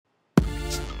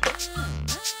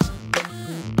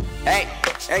Hey,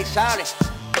 shawty,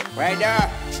 right there.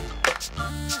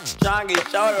 Trying to get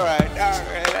shorty right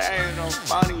there. That ain't no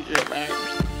funny shit, man.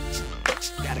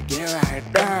 Gotta get it right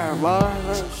there, boy.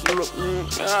 She look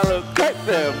cute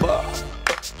there, boy.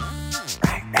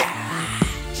 Right there.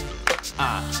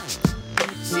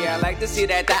 See, I like to see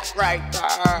that right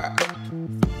there.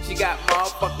 She got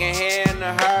motherfucking hair in her,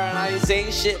 and I ain't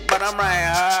saying shit, but I'm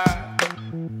right here.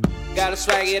 Gotta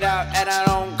swag it out, and I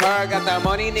don't care. Got that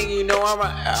money, nigga, you know I'm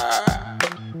right here.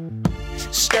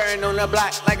 Skirting on the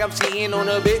block like I'm seeing on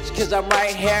a bitch, cause I'm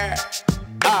right here.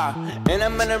 And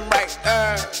I'm in them right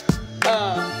there.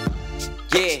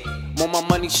 Yeah, want my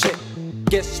money shit.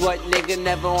 Guess what, nigga,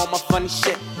 never on my funny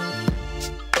shit.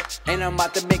 And I'm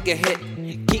about to make a hit.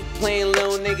 Keep playing,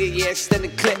 little nigga, yeah, extend the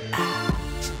clip.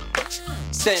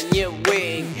 Send your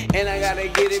wig, and I gotta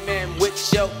get it, man,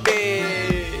 with your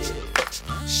bitch.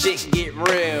 Shit get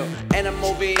real, and I'm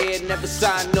over here, never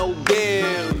sign no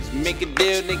bills. Make a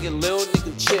deal, nigga, little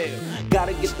nigga, chill.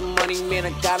 Gotta get the money, man,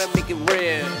 I gotta make it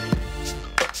real.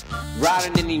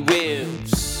 Riding in these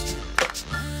wheels,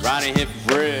 riding here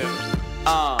for real.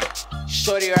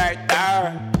 Shorty right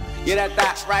there, yeah,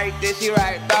 that right there, she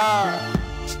right there.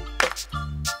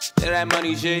 Yeah, that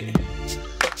money shit.